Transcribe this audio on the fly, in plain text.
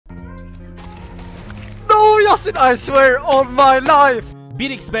does it, I swear on my life.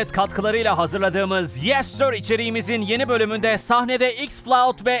 1xBet katkılarıyla hazırladığımız Yessir içeriğimizin yeni bölümünde sahnede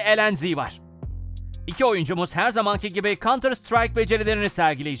X-Flout ve LNZ var. İki oyuncumuz her zamanki gibi COUNTER-STRİKE becerilerini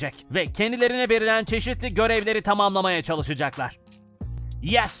sergileyecek ve kendilerine verilen çeşitli görevleri tamamlamaya çalışacaklar.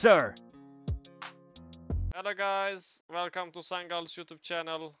 Yessir! Hello guys, welcome to Sangal's YouTube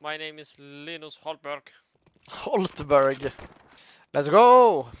channel. My name is Linus Holberg. Holtberg. Let's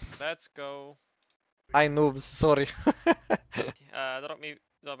go. Let's go. I noob, sorry. Drop me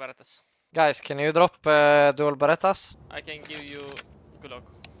the Berettas. Guys, can you drop dual Berettas? I can give you good luck.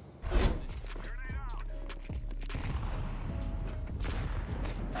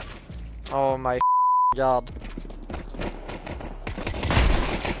 Oh my god.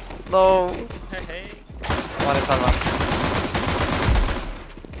 No. Hey hey. One is heaven.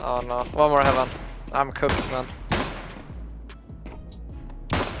 Oh no, one more heaven. I'm cooked, man.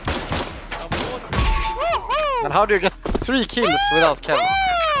 And how do you get 3 kills without killing?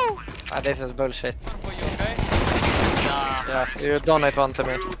 This is bullshit. For you, okay? Nah. Yeah, you donate one to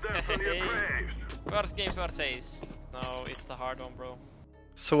me. First game, first ace. No, it's the hard one, bro.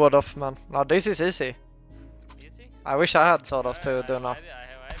 Sword off, man. No, this is easy. Easy? I wish I had sword off to do now. I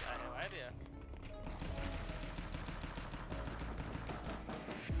have idea.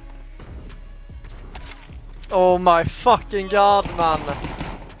 Oh my fucking god, man.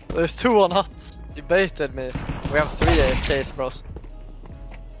 There's 2 on hut. He baited me. We have 3 AFKs, bros.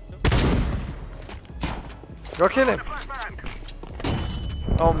 Go kill him.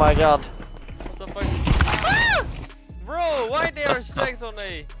 Oh my god. What the fuck? Ah! Bro, why they are stacks on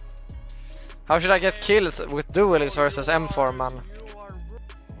A? How should I get kills with duelists versus M4, man? You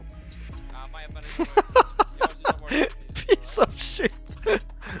are my opponent. Piece of shit.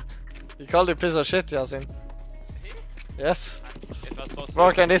 You called you piece of shit, Yasin. Yes. It was so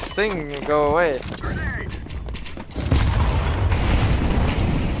Bro, can this thing go away?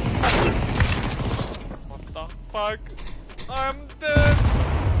 What the fuck? I'm dead!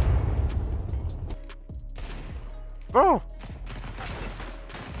 Bro!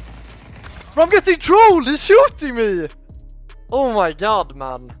 Bro, I'm getting trolled! He's shooting me! Oh my god,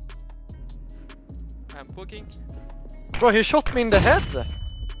 man. I'm poking. Bro, he shot me in the head!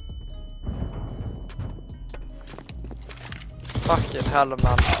 Fucking hell,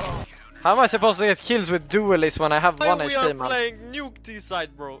 man. How am I supposed to get kills with duelists when I have 1 We HP, are man? playing nuke this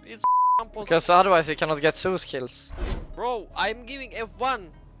side, bro. It's impossible. Because otherwise you cannot get Zeus kills. Bro, I'm giving F1.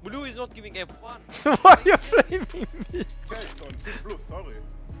 Blue is not giving F1. Why are you blaming me?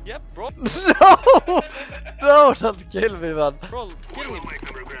 Yep, bro. No! No, don't kill me, man. Bro, kill him.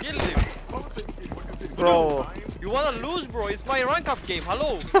 Kill him. Bro. You wanna lose, bro? It's my rank up game.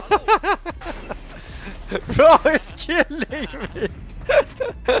 Hello. Hello. Bro, he's killing me!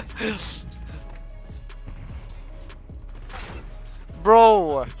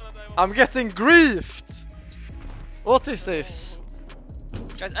 Bro, I'm getting griefed! What is this?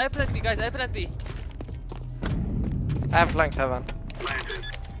 Guys, I plant B. Guys, I plant B. I have flanked heaven.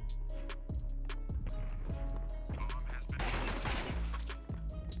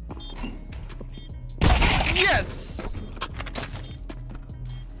 Yes!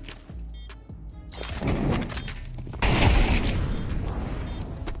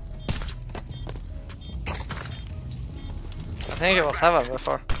 I think it was heaven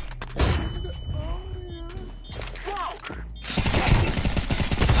before.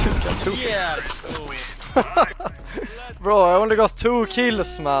 Yeah! Bro, I only got 2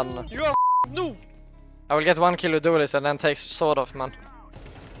 kills, man. You are noob! I will get 1 kill with duelist and then take sword off, man.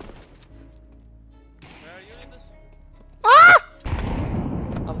 Where are you, Linus? Ah!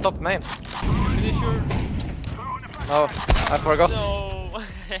 I'm top main. Finisher. No, I forgot. No!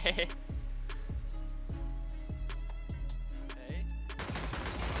 Hey.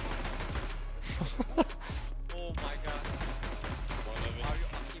 Oh my god. Are you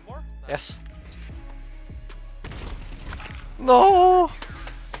unking more? Yes. No!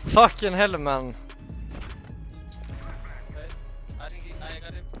 Fucking hell, man. Okay. I think I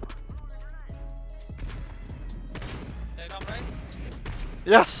got him. Hey, come right?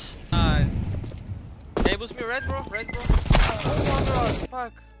 Yes! Nice. Hey, boost me red, bro. Red, bro. Oh,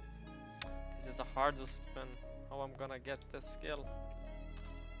 fuck. This is the hardest, man. How I'm gonna get this skill.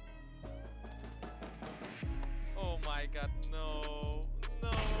 Oh my god, no.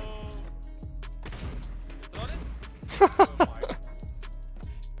 No. You thrown it? Oh my god.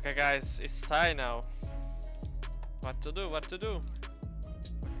 Okay, guys, it's tie now. What to do? What to do?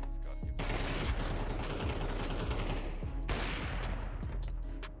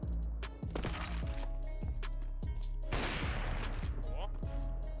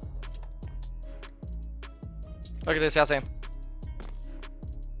 Look at this, Yessir.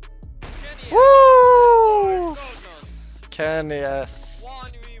 Woo! Woo! Kenny, yes.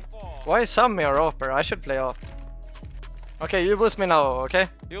 1v4. Why is some here upper? I should play off. Okay, you boost me now, okay?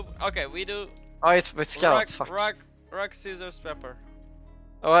 Okay, we do. Oh, it's with scout. Fuck. Rock, scissors, pepper.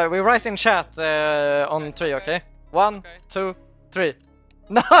 Oh, we write in chat on 3, okay? 1, Okay. 2, 3.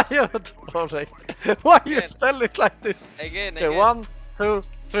 No, you don't. Why you Again. spell it like this? Again, Okay, again. 1, 2,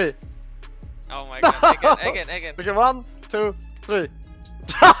 3. Oh my god, again. Okay, 1, 2, 3.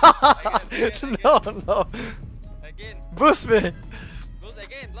 Again. No. Again. Boost me. Boost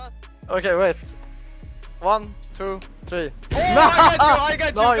again, last. Okay, wait. 1, 2, 3. Oh, I got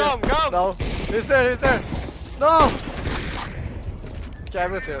you, No, come. No, he's there. No. Okay, I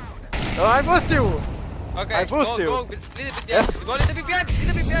boost you. No, I boost you. Okay, I boost you. Go, little bit behind. Yes. Go little bit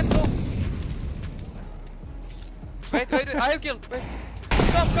behind, go. Wait, I have killed. Wait.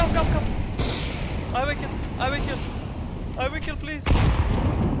 Come. I will kill, please.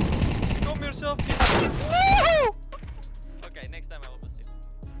 Come yourself. No! Okay, next time I will boost you.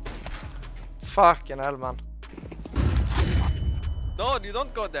 Fucking hell, man. No, you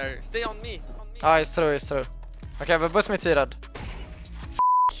don't go there. Stay on me. Ah, it's true. Okay, but boost me tirad.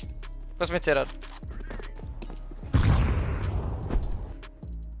 Boost me tirad.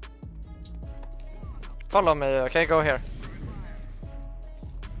 Follow me, okay? Go here.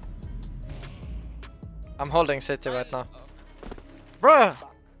 I'm holding city right now. Bruh!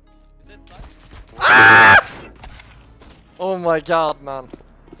 Is it side? Ah! Oh my god, man.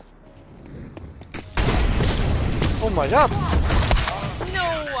 Oh my god!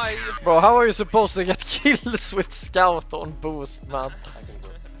 No, Bro, how are you supposed to get kills with scout on boost, man?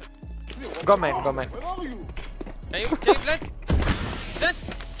 Go main. Can you blend?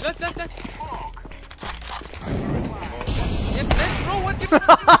 Yeah, blend, bro, what you doing?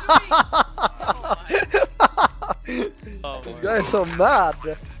 This guy is so mad.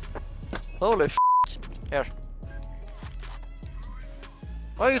 Holy f***. Here.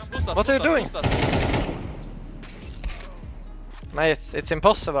 What are you doing? Mate, it's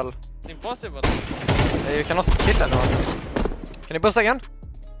impossible. It's impossible. You cannot kill anyone. Can you boost again?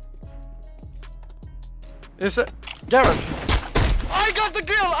 Is it Garrett? I got the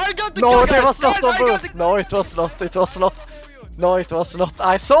kill! No, kill, it was guys! not on Guys, I got boost. the- No, it was not. No, it was not.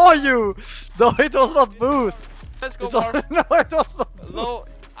 I saw you. No, it was not boost. Let's go, It was, Marv. no, it was not boost. No,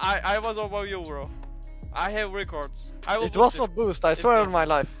 I was over you, bro. I have records. I will It boost was you. not boost. I swear on my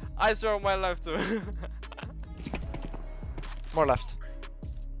life. I swear on my life too. More left.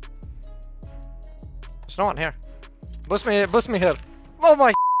 There's no one here. Boost me here. Oh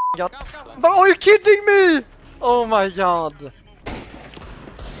my god. Come. But are you kidding me? Oh my god.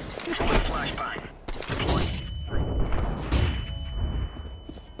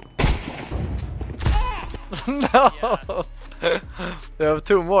 No. You have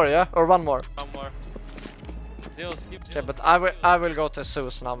 2 more, yeah? Or 1 more? One more. Zeus, skip Okay, Zeus. but I will go to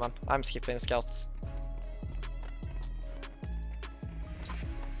Zeus now, man. I'm skipping scouts.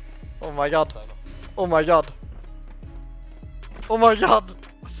 Oh my god. Oh my god. Oh my god.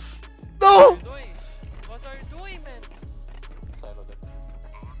 No! What are you doing, man?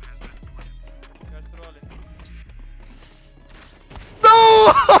 You're trolling.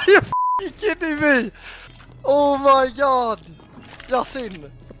 No! Are you f***ing kidding me? Oh my god. Yessir.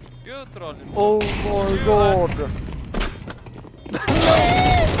 You trolling. Oh my god.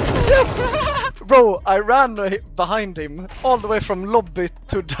 Bro, I ran behind him all the way from lobby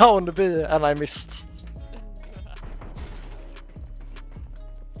to down B and I missed.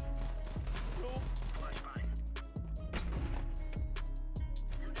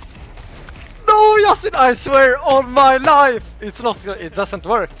 No, Yessir, I swear on my life, it doesn't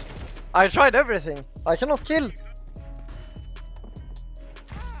work. I tried everything. I cannot kill.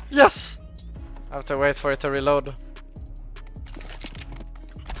 Yes. I have to wait for it to reload.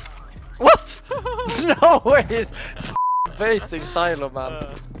 What? No way! It's baiting silo,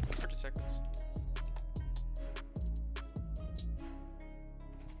 man. 30 seconds.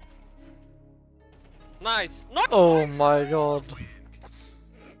 Nice! No! Oh my god.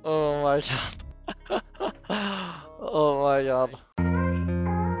 Oh my god. Oh my god.